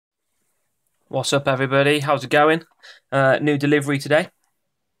What's up, everybody? How's it going? New delivery today.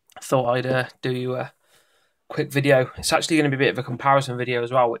 Thought I'd do you a quick video. It's actually going to be a bit of a comparison video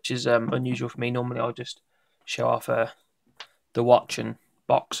as well, which is unusual for me. Normally I'll just show off the watch and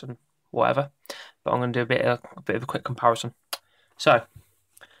box and whatever, but I'm going to do a bit of a quick comparison. So,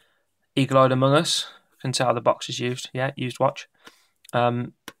 eagle-eyed among us can tell the box is used. Yeah, used watch.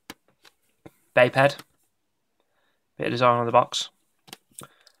 Bape head. Bit of design on the box.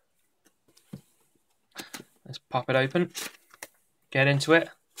 Let's pop it open, get into it,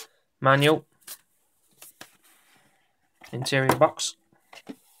 manual, interior box,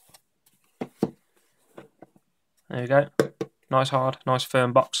 there we go, nice hard, nice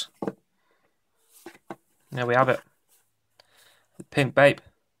firm box. There we have it, pink Bape,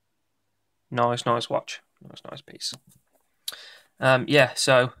 nice watch, nice piece. Yeah,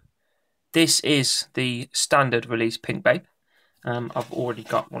 so this is the standard release pink Bape. I've already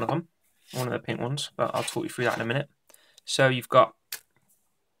got one of them. One of the pink ones, but I'll talk you through that in a minute. So you've got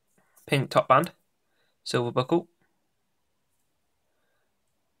pink top band, silver buckle,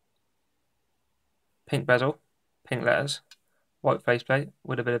 pink bezel, pink letters, white faceplate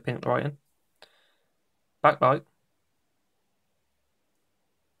with a bit of pink writing, backlight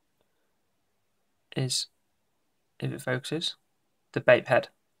is, if it focuses, the Bape head.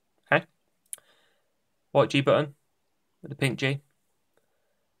 Okay, white G button with a pink G.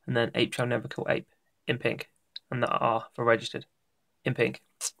 And then ape shall never kill ape in pink, and that R for registered in pink.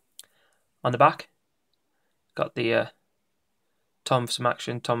 On the back, got the time for some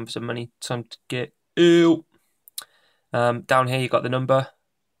action, time for some money, time to get ill. Down here you got the number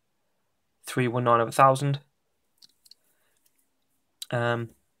 319 of 1,000.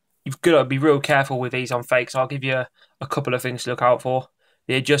 You've got to be real careful with these on fakes. I'll give you a couple of things to look out for.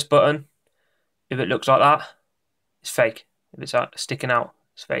 The adjust button, if it looks like that, it's fake. If it's sticking out,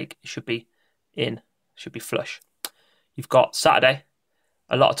 it's fake. It should be in, should be flush. You've got Saturday.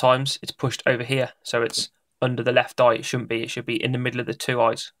 A lot of times it's pushed over here, so it's under the left eye. It shouldn't be. It should be in the middle of the two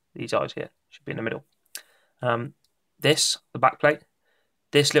eyes. These eyes here should be in the middle. The back plate,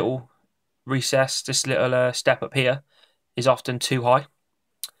 this little recess, this little step up here is often too high,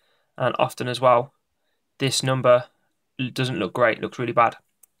 and often as well, this number doesn't look great. It looks really bad.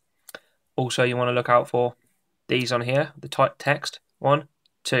 Also, you want to look out for these on here, the type text 1,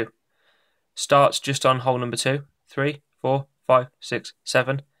 2. Starts just on hole number 2, 3, 4, 5, 6,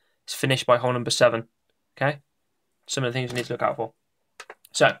 7. It's finished by hole number 7. Okay? Some of the things you need to look out for.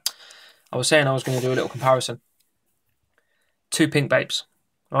 So, I was saying I was going to do a little comparison. 2 pink Bapes.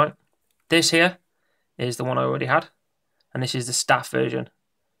 Right? This here is the one I already had. And this is the staff version.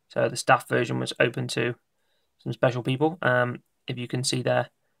 So the staff version was open to some special people. If you can see there,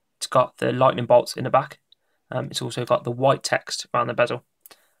 it's got the lightning bolts in the back. It's also got the white text around the bezel,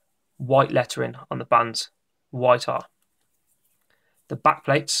 white lettering on the bands, white R. The back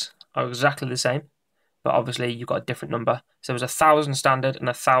plates are exactly the same, but obviously you've got a different number. So there's 1,000 standard and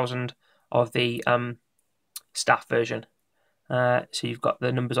 1,000 of the staff version. So you've got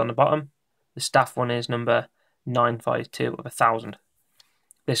the numbers on the bottom. The staff one is number 952 of 1,000.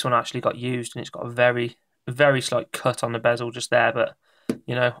 This one actually got used, and it's got a very slight cut on the bezel just there. But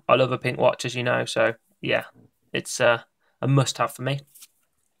you know, I love a pink watch, as you know, so yeah, it's a must-have for me.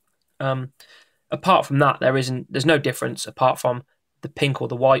 Apart from that, there's no difference apart from the pink or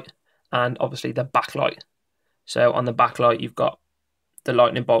the white, and obviously the backlight. So on the backlight, you've got the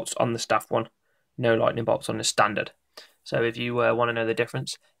lightning bolts on the staff one, no lightning bolts on the standard. So if you want to know the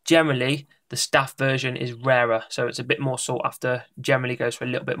difference, generally the staff version is rarer, so it's a bit more sought after. Generally goes for a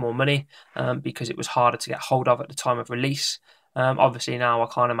little bit more money because it was harder to get hold of at the time of release. Obviously now I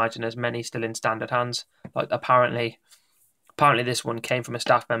can't imagine there's many still in standard hands. Like apparently this one came from a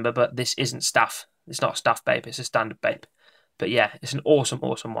staff member, but this isn't staff. It's not a staff Bape, it's a standard Bape. But yeah, it's an awesome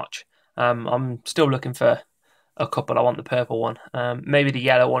watch. I'm still looking for a couple. I want the purple one, maybe the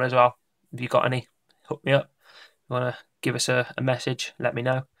yellow one as well. If you got any, hook me up. If you want to give us a message, let me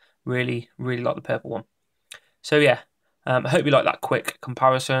know. Really like the purple one. So yeah, I hope you like that quick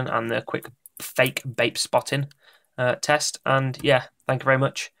comparison and the quick fake Bape spotting test. And yeah, thank you very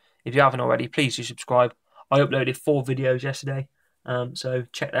much. If you haven't already, please do subscribe. I uploaded 4 videos yesterday, so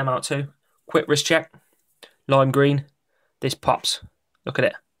check them out too. Quick wrist check, lime green. This pops. Look at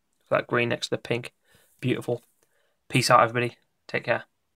it. That green next to the pink. Beautiful. Peace out, everybody. Take care.